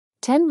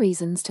10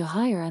 Reasons to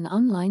Hire an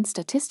Online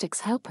Statistics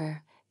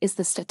Helper. Is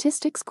the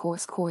statistics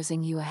course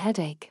causing you a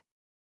headache?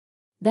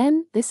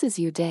 Then, this is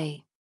your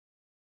day.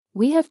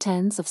 We have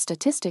tens of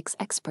statistics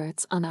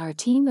experts on our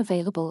team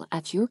available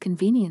at your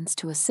convenience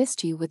to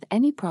assist you with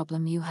any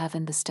problem you have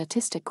in the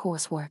statistic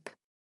coursework.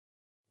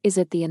 Is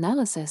it the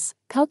analysis,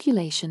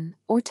 calculation,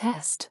 or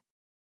test?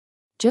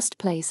 Just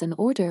place an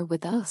order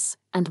with us,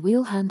 and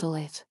we'll handle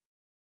it.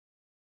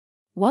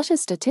 What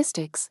is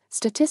statistics?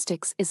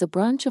 Statistics is a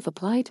branch of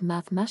applied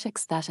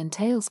mathematics that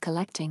entails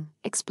collecting,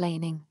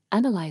 explaining,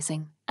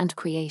 analyzing, and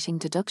creating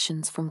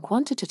deductions from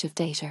quantitative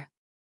data.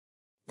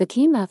 The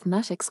key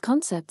mathematics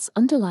concepts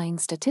underlying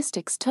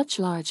statistics touch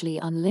largely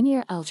on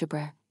linear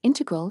algebra,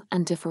 integral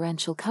and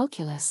differential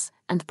calculus,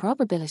 and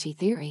probability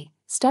theory.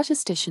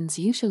 Statisticians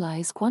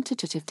utilize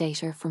quantitative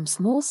data from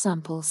small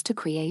samples to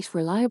create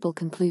reliable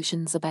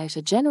conclusions about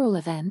a general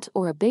event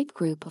or a big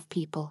group of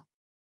people.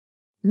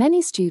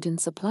 Many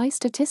students apply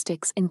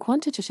statistics in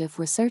quantitative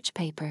research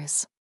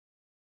papers.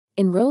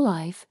 In real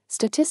life,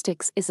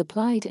 statistics is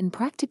applied in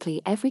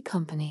practically every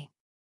company.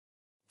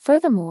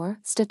 Furthermore,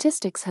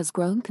 statistics has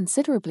grown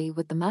considerably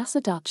with the mass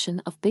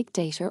adoption of big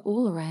data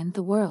all around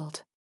the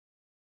world.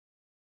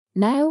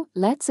 Now,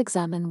 let's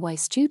examine why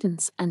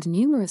students and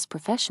numerous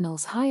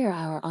professionals hire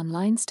our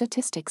online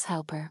statistics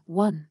helper.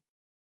 1.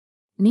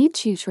 Need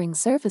tutoring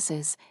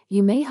services?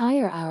 You may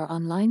hire our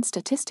online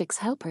statistics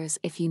helpers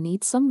if you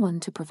need someone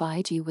to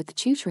provide you with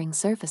tutoring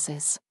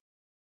services.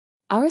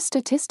 Our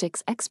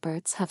statistics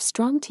experts have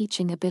strong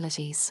teaching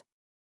abilities.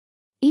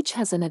 Each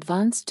has an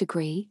advanced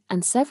degree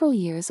and several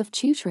years of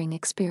tutoring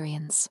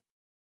experience.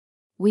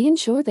 We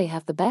ensure they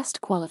have the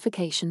best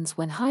qualifications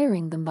when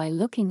hiring them by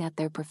looking at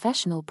their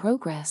professional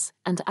progress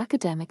and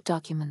academic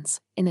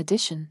documents. In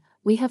addition,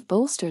 we have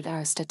bolstered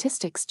our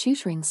statistics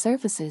tutoring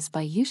services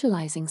by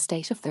utilizing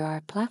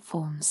state-of-the-art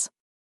platforms.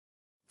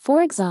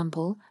 For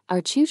example,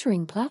 our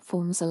tutoring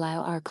platforms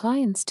allow our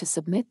clients to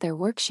submit their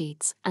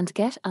worksheets and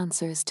get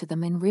answers to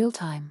them in real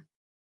time.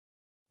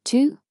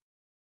 2.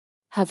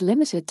 Have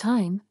limited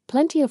time?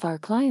 Plenty of our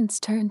clients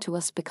turn to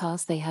us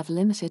because they have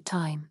limited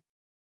time.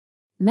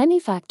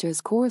 Many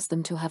factors cause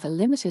them to have a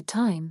limited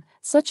time,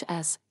 such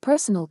as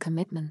personal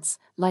commitments,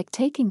 like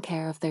taking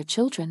care of their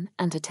children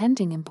and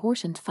attending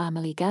important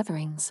family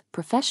gatherings,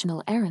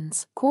 professional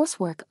errands,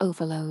 coursework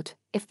overload.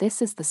 If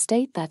this is the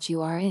state that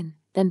you are in,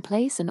 then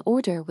place an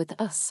order with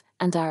us,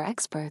 and our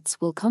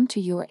experts will come to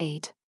your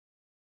aid.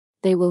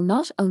 They will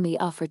not only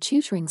offer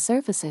tutoring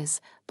services,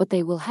 but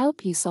they will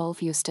help you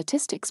solve your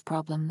statistics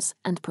problems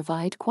and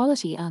provide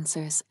quality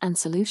answers and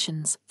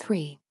solutions.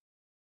 3.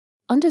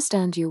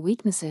 Understand your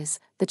weaknesses.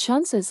 The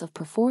chances of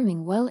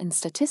performing well in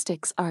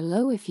statistics are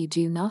low if you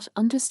do not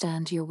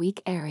understand your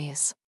weak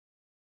areas.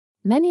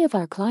 Many of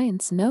our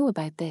clients know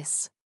about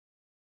this.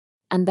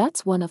 And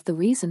that's one of the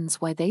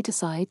reasons why they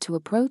decide to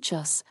approach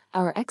us.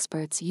 Our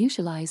experts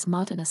utilize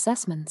modern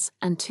assessments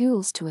and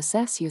tools to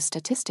assess your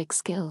statistics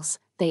skills.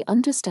 They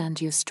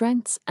understand your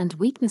strengths and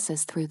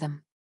weaknesses through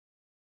them.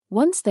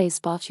 Once they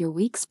spot your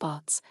weak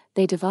spots,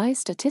 they devise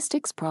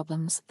statistics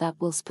problems that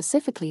will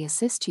specifically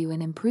assist you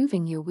in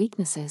improving your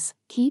weaknesses.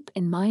 Keep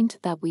in mind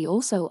that we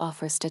also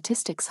offer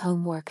statistics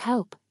homework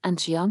help and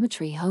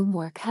geometry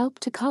homework help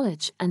to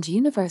college and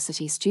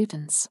university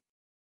students.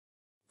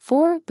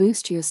 4.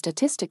 Boost your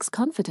statistics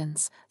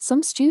confidence.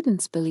 Some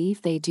students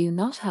believe they do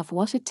not have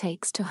what it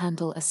takes to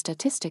handle a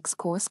statistics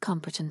course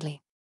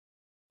competently.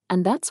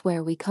 And that's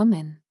where we come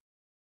in.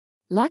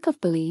 Lack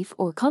of belief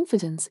or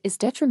confidence is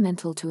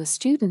detrimental to a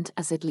student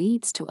as it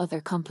leads to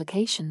other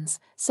complications,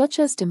 such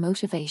as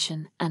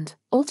demotivation and,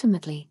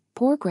 ultimately,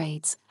 poor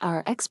grades.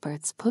 Our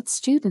experts put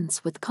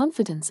students with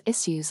confidence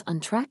issues on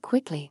track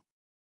quickly.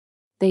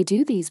 They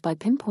do these by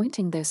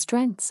pinpointing their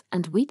strengths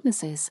and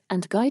weaknesses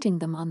and guiding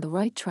them on the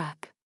right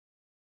track.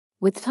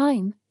 With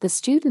time, the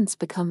students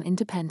become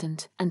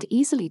independent and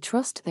easily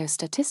trust their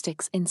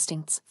statistics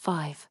instincts.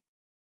 5.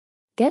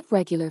 Get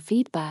regular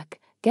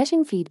feedback.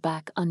 Getting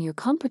feedback on your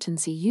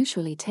competency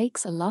usually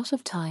takes a lot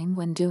of time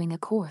when doing a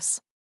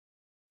course.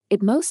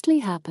 It mostly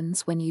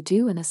happens when you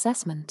do an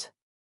assessment,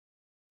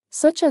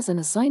 such as an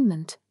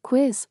assignment,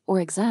 quiz, or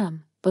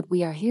exam, but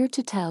we are here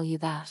to tell you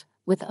that,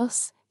 with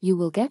us, you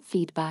will get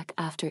feedback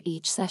after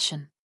each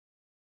session.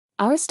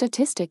 Our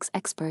statistics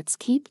experts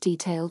keep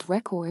detailed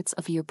records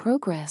of your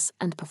progress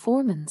and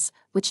performance,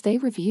 which they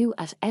review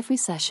at every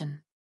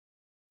session.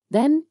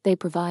 Then, they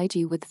provide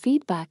you with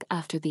feedback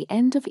after the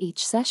end of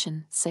each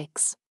session.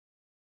 6.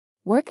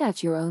 Work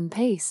at your own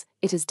pace.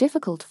 It is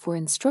difficult for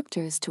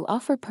instructors to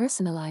offer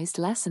personalized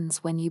lessons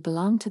when you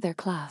belong to their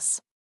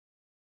class.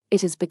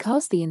 It is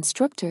because the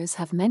instructors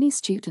have many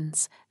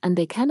students, and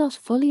they cannot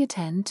fully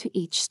attend to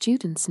each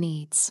student's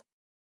needs.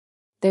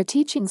 Their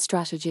teaching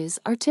strategies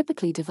are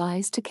typically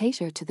devised to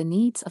cater to the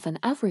needs of an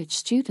average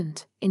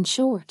student. In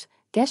short,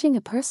 getting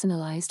a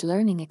personalized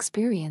learning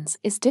experience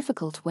is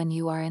difficult when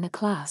you are in a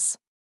class.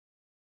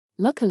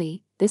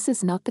 Luckily, this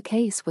is not the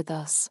case with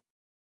us.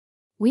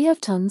 We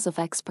have tons of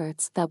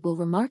experts that will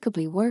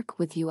remarkably work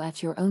with you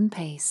at your own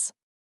pace.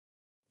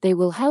 They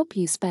will help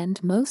you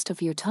spend most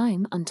of your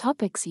time on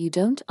topics you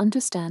don't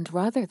understand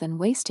rather than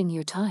wasting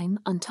your time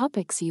on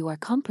topics you are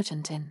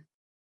competent in.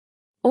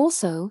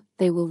 Also,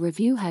 they will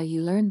review how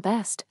you learn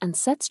best and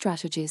set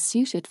strategies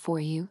suited for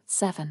you.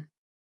 7.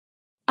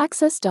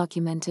 Access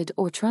documented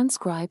or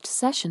transcribed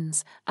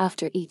sessions.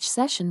 After each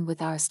session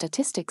with our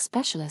statistics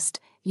specialist,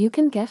 you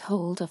can get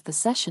hold of the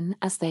session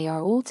as they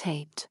are all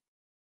taped.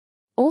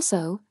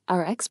 Also,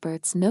 our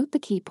experts note the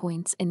key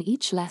points in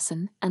each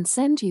lesson and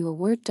send you a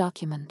Word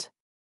document.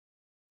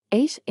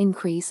 8.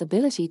 Increase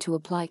ability to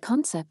apply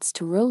concepts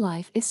to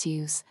real-life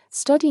issues.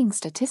 Studying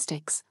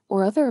statistics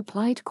or other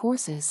applied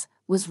courses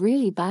was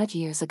really bad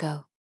years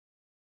ago.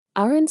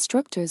 Our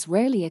instructors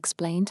rarely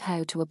explained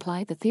how to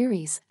apply the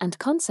theories and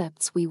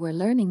concepts we were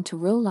learning to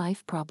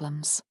real-life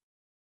problems.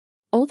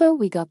 Although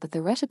we got the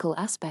theoretical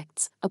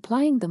aspects,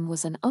 applying them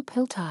was an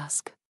uphill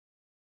task.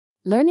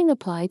 Learning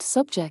applied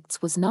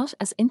subjects was not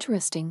as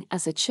interesting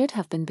as it should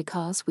have been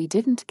because we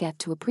didn't get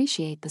to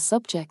appreciate the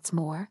subjects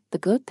more. The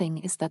good thing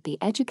is that the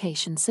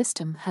education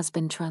system has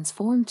been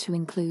transformed to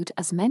include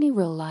as many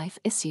real-life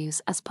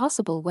issues as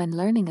possible when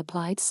learning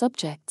applied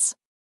subjects.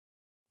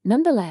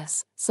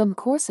 Nonetheless, some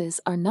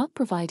courses are not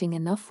providing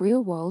enough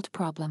real-world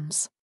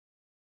problems.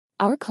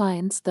 Our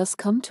clients thus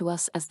come to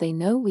us as they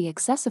know we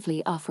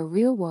excessively offer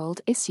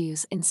real-world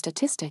issues in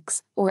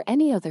statistics or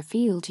any other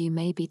field you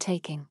may be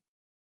taking.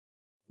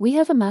 We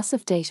have a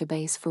massive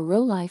database for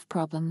real-life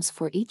problems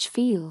for each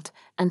field,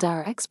 and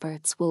our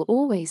experts will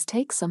always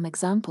take some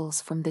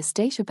examples from this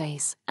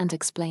database and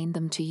explain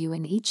them to you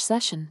in each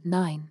session.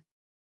 9.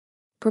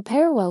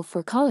 Prepare well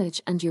for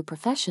college and your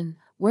profession.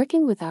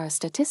 Working with our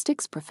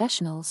statistics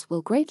professionals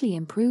will greatly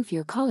improve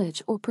your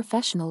college or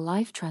professional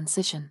life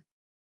transition.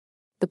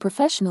 The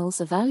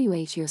professionals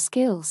evaluate your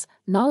skills,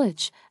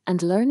 knowledge,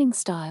 and learning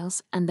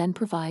styles and then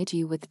provide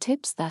you with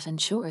tips that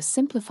ensure a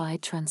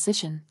simplified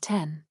transition.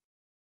 10.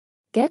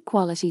 Get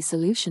quality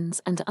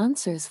solutions and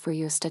answers for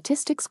your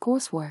statistics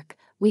coursework.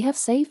 We have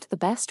saved the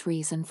best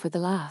reason for the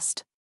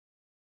last.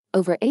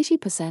 Over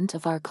 80%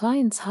 of our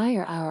clients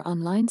hire our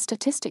online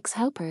statistics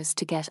helpers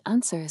to get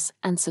answers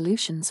and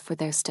solutions for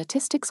their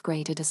statistics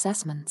graded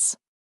assessments.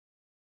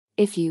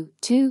 If you,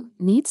 too,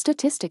 need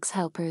statistics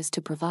helpers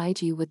to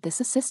provide you with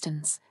this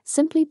assistance,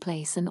 simply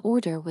place an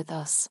order with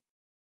us.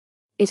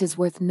 It is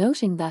worth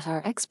noting that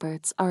our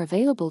experts are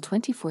available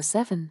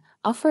 24/7,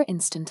 offer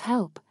instant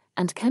help,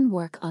 and can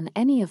work on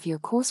any of your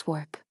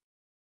coursework.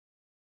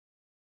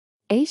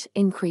 8.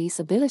 Increase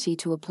ability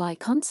to apply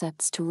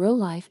concepts to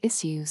real-life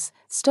issues.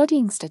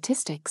 Studying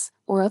statistics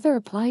or other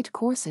applied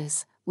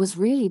courses was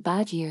really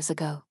bad years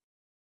ago.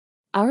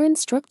 Our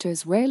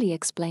instructors rarely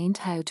explained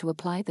how to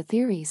apply the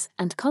theories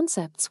and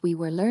concepts we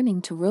were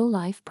learning to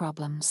real-life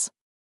problems.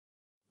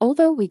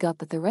 Although we got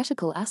the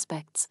theoretical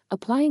aspects,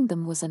 applying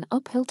them was an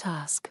uphill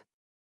task.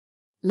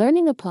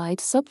 Learning applied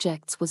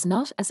subjects was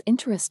not as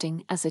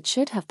interesting as it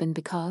should have been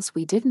because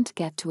we didn't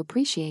get to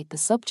appreciate the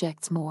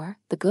subjects more.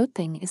 The good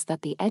thing is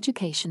that the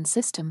education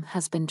system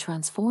has been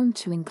transformed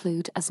to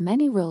include as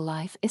many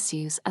real-life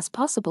issues as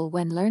possible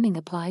when learning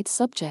applied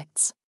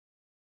subjects.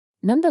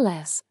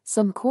 Nonetheless,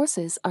 some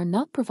courses are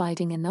not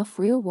providing enough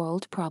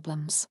real-world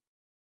problems.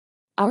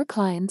 Our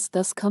clients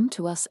thus come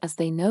to us as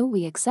they know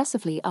we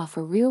excessively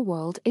offer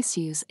real-world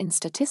issues in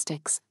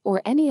statistics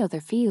or any other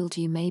field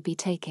you may be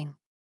taking.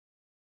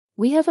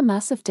 We have a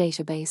massive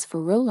database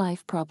for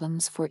real-life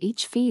problems for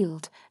each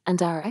field,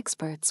 and our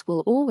experts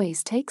will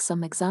always take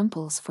some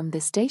examples from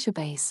this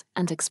database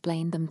and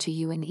explain them to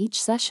you in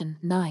each session.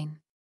 9.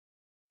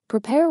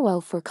 Prepare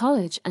well for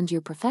college and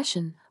your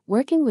profession.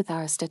 Working with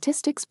our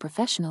statistics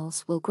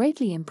professionals will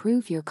greatly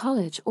improve your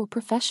college or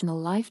professional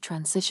life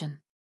transition.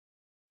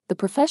 The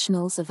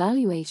professionals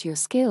evaluate your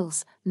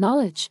skills,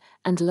 knowledge,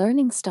 and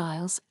learning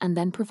styles and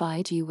then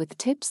provide you with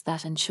tips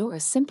that ensure a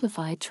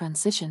simplified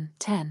transition.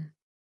 10.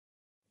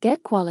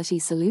 Get quality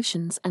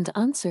solutions and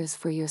answers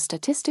for your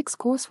statistics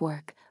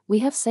coursework. We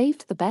have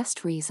saved the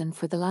best reason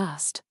for the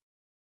last.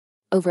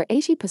 Over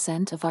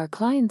 80% of our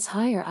clients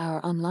hire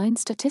our online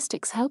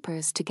statistics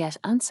helpers to get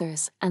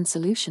answers and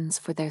solutions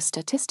for their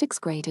statistics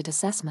graded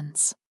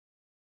assessments.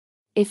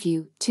 If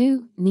you,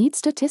 too, need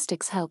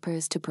statistics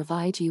helpers to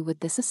provide you with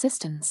this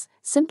assistance,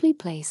 simply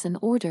place an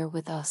order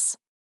with us.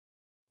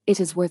 It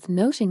is worth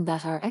noting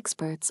that our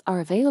experts are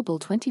available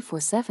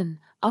 24/7,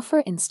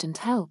 offer instant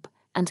help,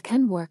 and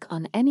can work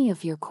on any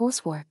of your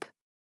coursework.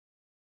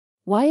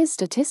 Why is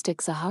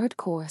statistics a hard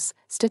course?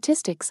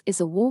 Statistics is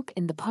a walk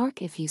in the park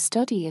if you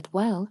study it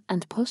well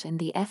and put in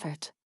the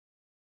effort.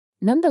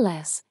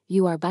 Nonetheless,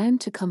 you are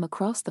bound to come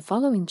across the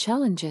following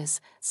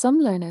challenges. Some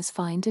learners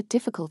find it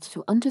difficult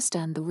to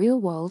understand the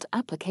real-world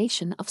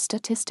application of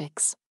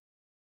statistics.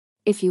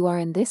 If you are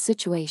in this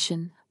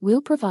situation,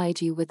 we'll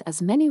provide you with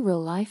as many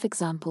real-life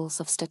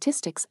examples of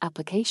statistics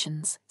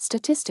applications.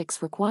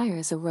 Statistics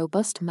requires a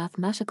robust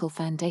mathematical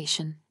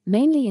foundation,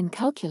 mainly in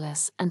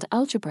calculus and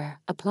algebra.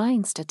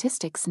 Applying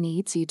statistics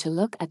needs you to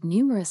look at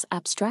numerous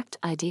abstract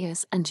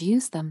ideas and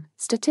use them.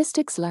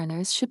 Statistics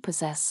learners should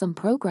possess some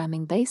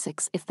programming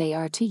basics if they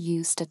are to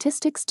use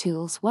statistics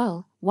tools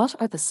well. What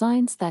are the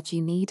signs that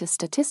you need a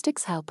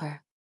statistics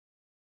helper?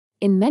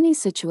 In many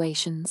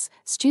situations,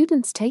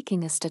 students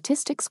taking a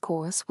statistics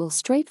course will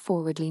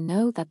straightforwardly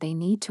know that they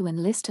need to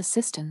enlist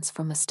assistance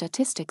from a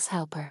statistics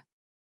helper.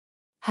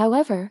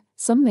 However,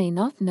 some may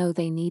not know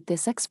they need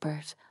this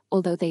expert.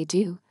 Although they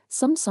do,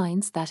 some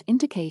signs that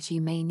indicate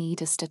you may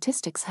need a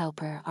statistics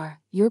helper are: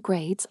 your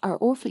grades are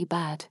awfully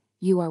bad,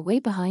 you are way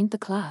behind the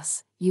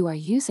class, you are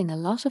using a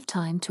lot of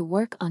time to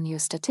work on your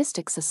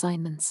statistics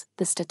assignments,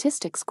 the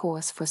statistics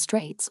course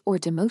frustrates or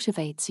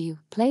demotivates you.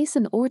 Place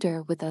an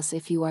order with us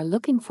if you are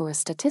looking for a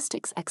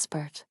statistics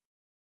expert.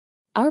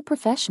 Our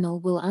professional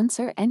will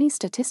answer any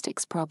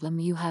statistics problem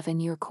you have in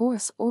your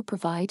course or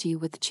provide you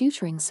with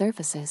tutoring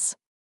services.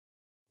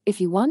 If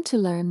you want to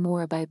learn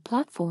more about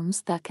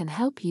platforms that can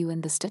help you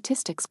in the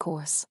statistics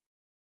course,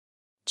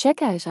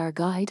 check out our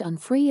guide on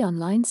free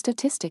online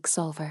statistics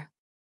solver.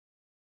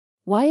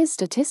 Why is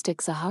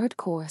statistics a hard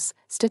course?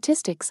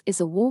 Statistics is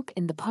a walk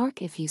in the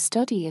park if you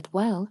study it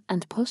well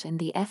and put in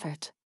the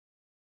effort.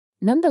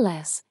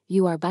 Nonetheless,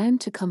 you are bound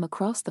to come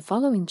across the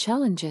following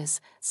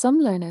challenges. Some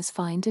learners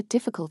find it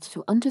difficult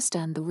to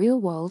understand the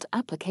real-world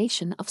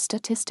application of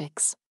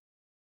statistics.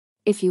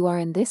 If you are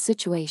in this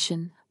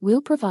situation,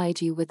 we'll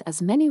provide you with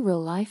as many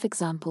real-life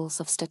examples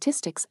of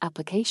statistics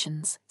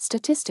applications.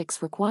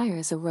 Statistics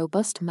requires a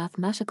robust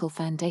mathematical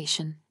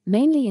foundation,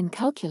 mainly in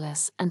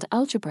calculus and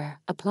algebra.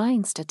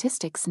 Applying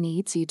statistics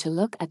needs you to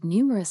look at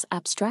numerous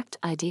abstract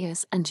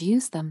ideas and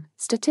use them.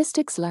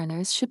 Statistics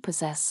learners should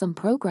possess some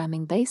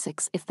programming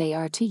basics if they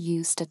are to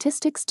use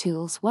statistics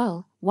tools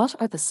well. What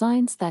are the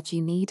signs that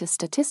you need a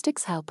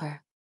statistics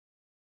helper?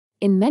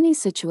 In many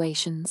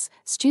situations,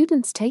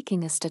 students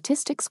taking a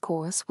statistics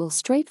course will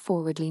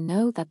straightforwardly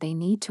know that they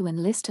need to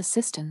enlist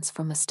assistance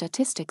from a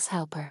statistics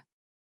helper.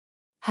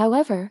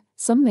 However,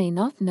 some may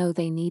not know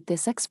they need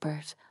this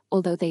expert.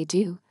 Although they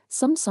do,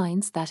 some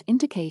signs that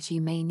indicate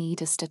you may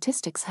need a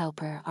statistics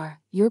helper are: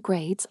 your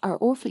grades are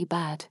awfully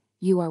bad,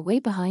 you are way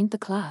behind the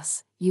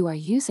class, you are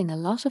using a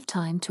lot of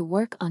time to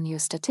work on your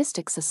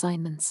statistics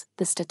assignments,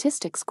 the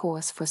statistics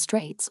course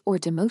frustrates or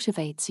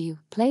demotivates you.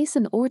 Place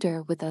an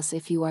order with us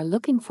if you are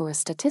looking for a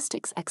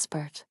statistics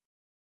expert.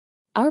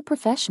 Our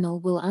professional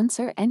will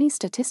answer any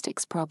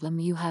statistics problem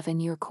you have in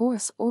your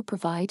course or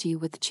provide you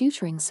with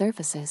tutoring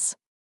services.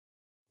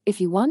 If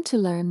you want to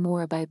learn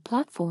more about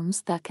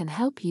platforms that can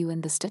help you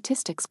in the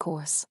statistics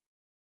course,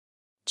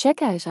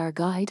 check out our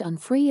guide on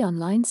free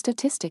online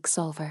statistics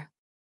solver.